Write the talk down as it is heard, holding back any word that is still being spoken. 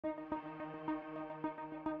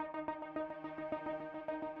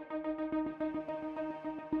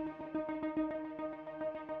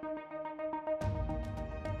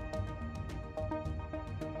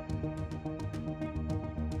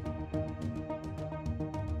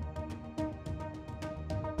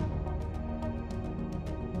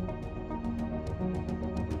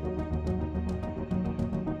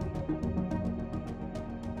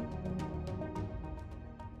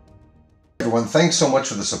Everyone, thanks so much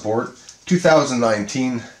for the support.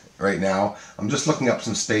 2019 right now. I'm just looking up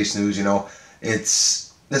some space news. You know,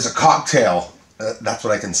 there's a cocktail, that's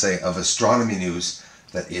what I can say, of astronomy news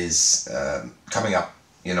that is coming up,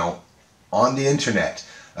 you know, on the internet.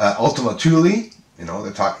 Ultima Thule, you know,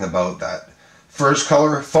 they're talking about that first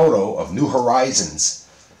color photo of New Horizons.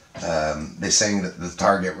 They're saying that the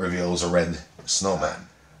target reveals a red snowman.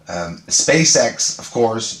 SpaceX, of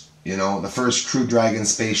course, you know, the first Crew Dragon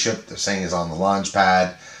spaceship, they're saying, is on the launch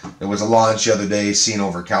pad. There was a launch the other day seen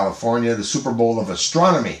over California, the Super Bowl of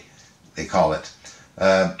astronomy, they call it.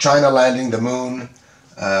 China landing the moon,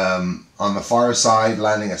 on the far side,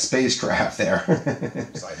 landing a spacecraft there.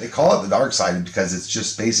 They call it the dark side because it's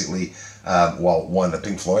just basically, well, one, a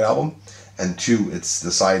Pink Floyd album, and two, it's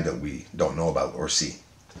the side that we don't know about or see.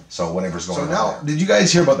 So whatever's going on. So now, did you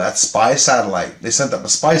guys hear about that spy satellite? They sent up a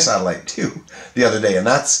spy satellite too the other day, and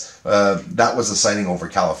that was a sighting over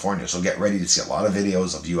California. So get ready to see a lot of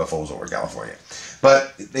videos of UFOs over California.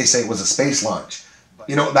 But they say it was a space launch.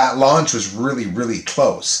 You know, that launch was really, really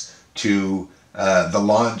close to the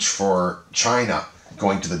launch for China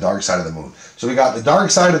going to the dark side of the moon. So we got the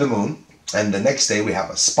dark side of the moon, and the next day we have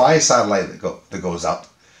a spy satellite that goes up.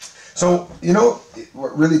 So, you know,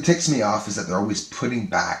 what really ticks me off is that they're always putting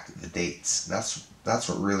back the dates. That's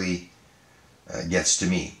what really gets to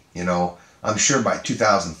me. You know, I'm sure by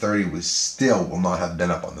 2030 we still will not have been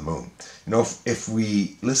up on the moon. You know, if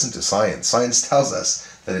we listen to science, science tells us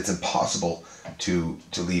that it's impossible to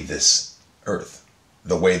leave this Earth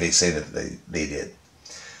the way they say that they did.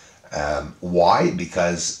 Why?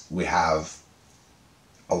 Because we have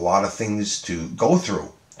a lot of things to go through,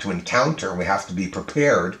 to encounter. We have to be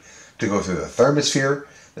prepared to go through the thermosphere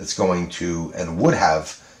that's going to and would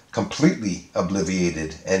have completely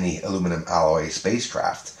obliterated any aluminum alloy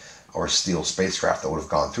spacecraft or steel spacecraft that would have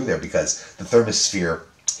gone through there, because the thermosphere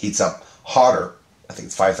heats up hotter, I think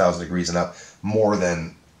it's 5,000 degrees and up, more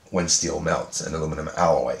than when steel melts, an aluminum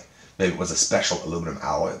alloy. Maybe it was a special aluminum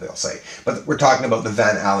alloy, they'll say. But we're talking about the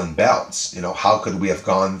Van Allen belts. You know, how could we have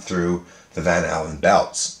gone through the Van Allen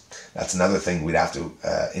belts? That's another thing we'd have to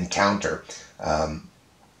encounter.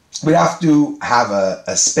 We'd have to have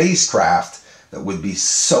a spacecraft that would be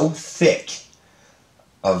so thick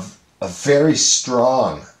of a very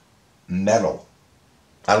strong metal.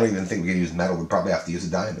 I don't even think we could use metal. We'd probably have to use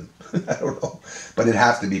a diamond. I don't know. But it'd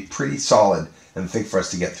have to be pretty solid and thick for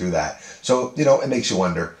us to get through that. So, you know, it makes you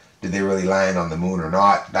wonder, did they really land on the moon or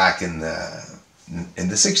not back in the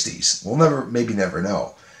 60s? We'll maybe never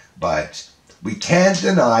know. But we can't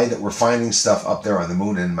deny that we're finding stuff up there on the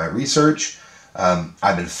moon. In my research,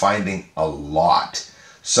 I've been finding a lot.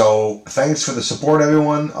 So thanks for the support,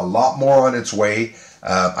 everyone. A lot more on its way.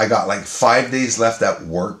 I got like 5 days left at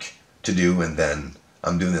work to do, and then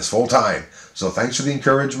I'm doing this full time. So thanks for the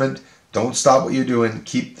encouragement. Don't stop what you're doing.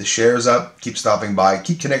 Keep the shares up. Keep stopping by.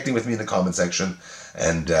 Keep connecting with me in the comment section.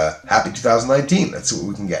 And happy 2019. Let's see what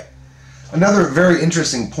we can get. Another very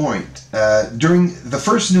interesting point. During the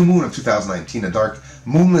first new moon of 2019, a dark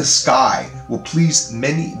moonless sky will please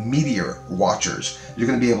many meteor watchers. You're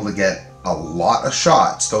going to be able to get a lot of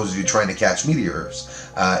shots, those of you trying to catch meteors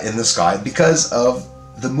in the sky, because of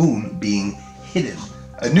the moon being hidden.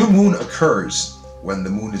 A new moon occurs when the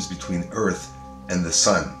moon is between Earth and the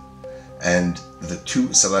sun, and the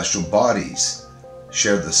two celestial bodies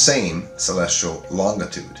share the same celestial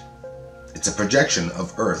longitude. It's a projection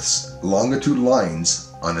of Earth's longitude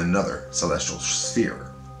lines on another celestial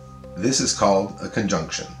sphere. This is called a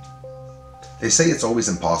conjunction. They say it's always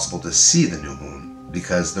impossible to see the new moon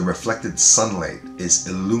because the reflected sunlight is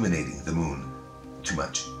illuminating the moon too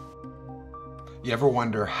much. You ever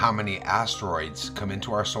wonder how many asteroids come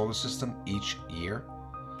into our solar system each year?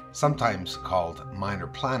 Sometimes called minor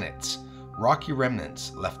planets, rocky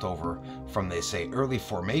remnants left over from, they say, early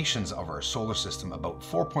formations of our solar system about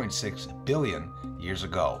 4.6 billion years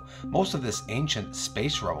ago. Most of this ancient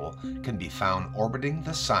space rubble can be found orbiting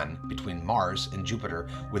the Sun between Mars and Jupiter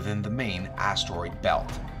within the main asteroid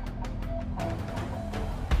belt.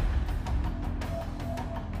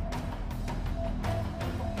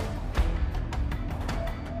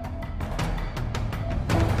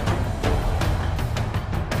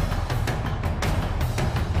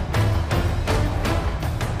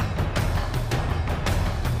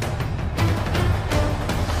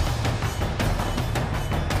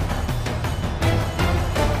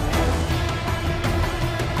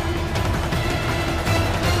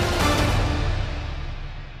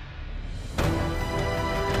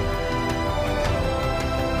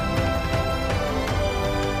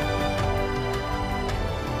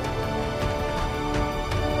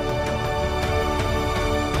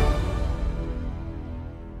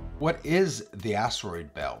 What is the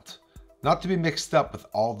asteroid belt? Not to be mixed up with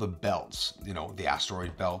all the belts, the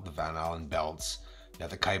asteroid belt, the Van Allen belts,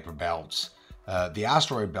 the Kuiper belts. The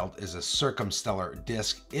asteroid belt is a circumstellar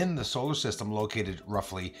disk in the solar system located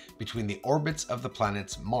roughly between the orbits of the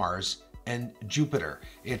planets Mars and Jupiter.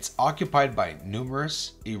 It's occupied by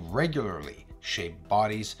numerous irregularly shaped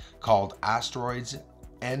bodies called asteroids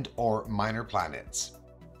and/or minor planets.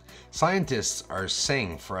 Scientists are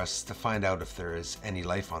saying for us to find out if there is any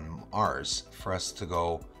life on Mars, for us to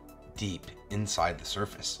go deep inside the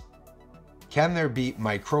surface. Can there be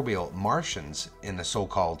microbial Martians in a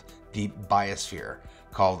so-called deep biosphere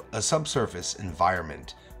called a subsurface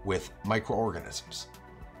environment with microorganisms?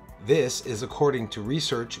 This is according to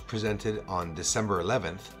research presented on December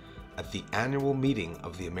 11th at the annual meeting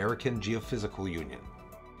of the American Geophysical Union.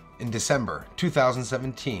 In December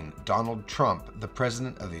 2017, Donald Trump, the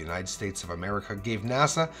President of the United States of America, gave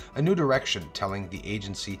NASA a new direction, telling the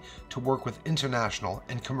agency to work with international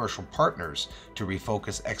and commercial partners to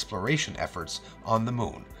refocus exploration efforts on the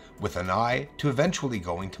Moon, with an eye to eventually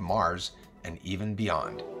going to Mars and even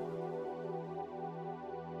beyond.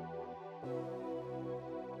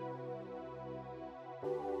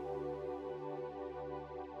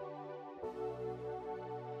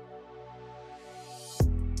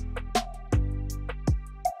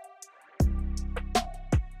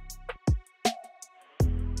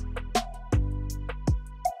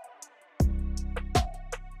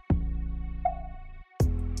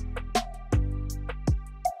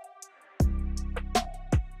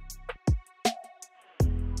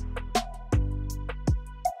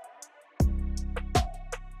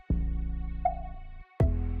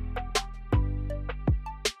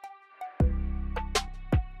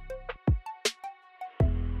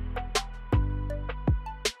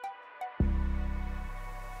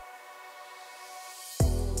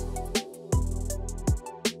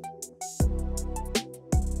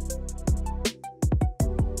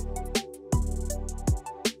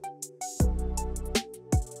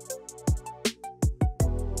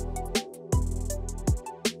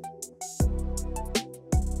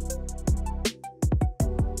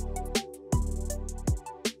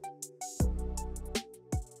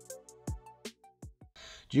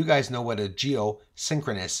 Do you guys know what a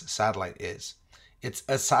geosynchronous satellite is? It's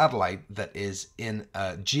a satellite that is in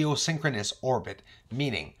a geosynchronous orbit,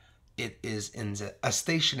 meaning it is in a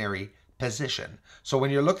stationary position. So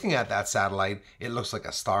when you're looking at that satellite, it looks like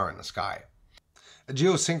a star in the sky. A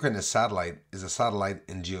geosynchronous satellite is a satellite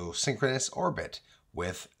in geosynchronous orbit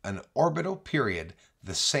with an orbital period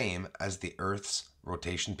the same as the Earth's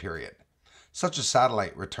rotation period. Such a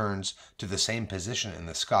satellite returns to the same position in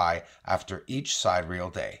the sky after each sidereal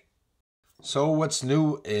day. So what's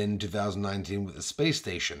new in 2019 with the space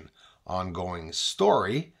station? Ongoing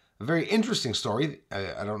story, a very interesting story.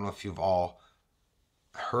 I don't know if you've all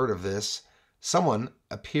heard of this. Someone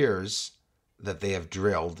appears that they have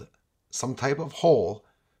drilled some type of hole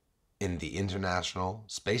in the International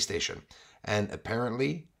Space Station. And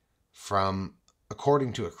apparently,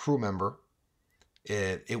 according to a crew member,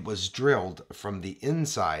 it was drilled from the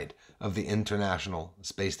inside of the International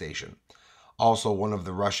Space Station. Also, one of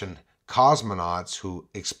the Russian cosmonauts who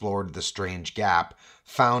explored the strange gap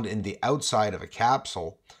found in the outside of a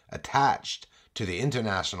capsule attached to the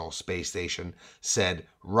International Space Station said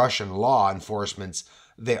Russian law enforcement,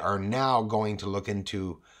 they are now going to look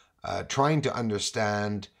into trying to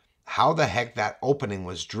understand how the heck that opening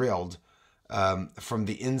was drilled from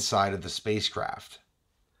the inside of the spacecraft.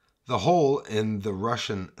 The hole in the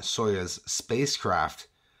Russian Soyuz spacecraft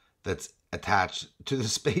that's attached to the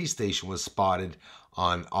space station was spotted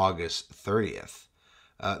on August 30th.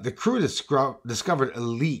 The crew discovered a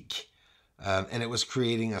leak, and it was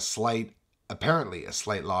creating apparently a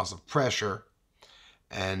slight loss of pressure,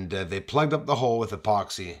 and they plugged up the hole with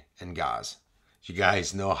epoxy and gauze. You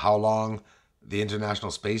guys know how long the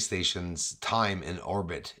International Space Station's time in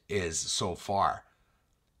orbit is so far?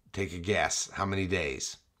 Take a guess. How many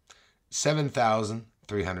days?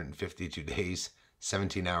 7,352 days,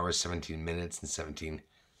 17 hours, 17 minutes, and 17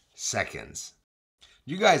 seconds.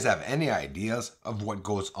 You guys have any ideas of what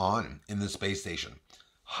goes on in the space station?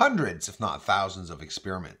 Hundreds, if not thousands, of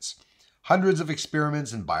experiments. Hundreds of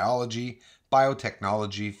experiments in biology,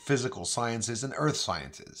 biotechnology, physical sciences, and earth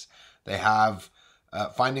sciences. They have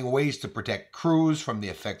finding ways to protect crews from the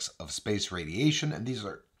effects of space radiation, and these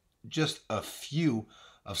are just a few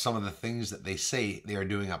of some of the things that they say they are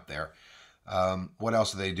doing up there. What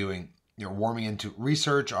else are they doing? They're warming into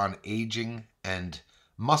research on aging and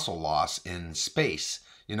muscle loss in space.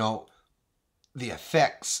 You know, the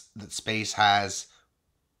effects that space has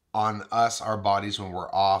on us, our bodies, when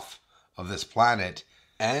we're off of this planet.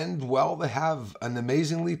 And, well, they have an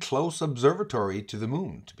amazingly close observatory to the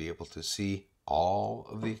moon to be able to see all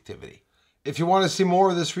of the activity. If you want to see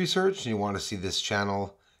more of this research and you want to see this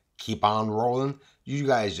channel keep on rolling, you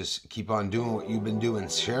guys just keep on doing what you've been doing,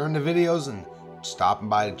 sharing the videos and stopping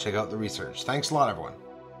by to check out the research. Thanks a lot, everyone.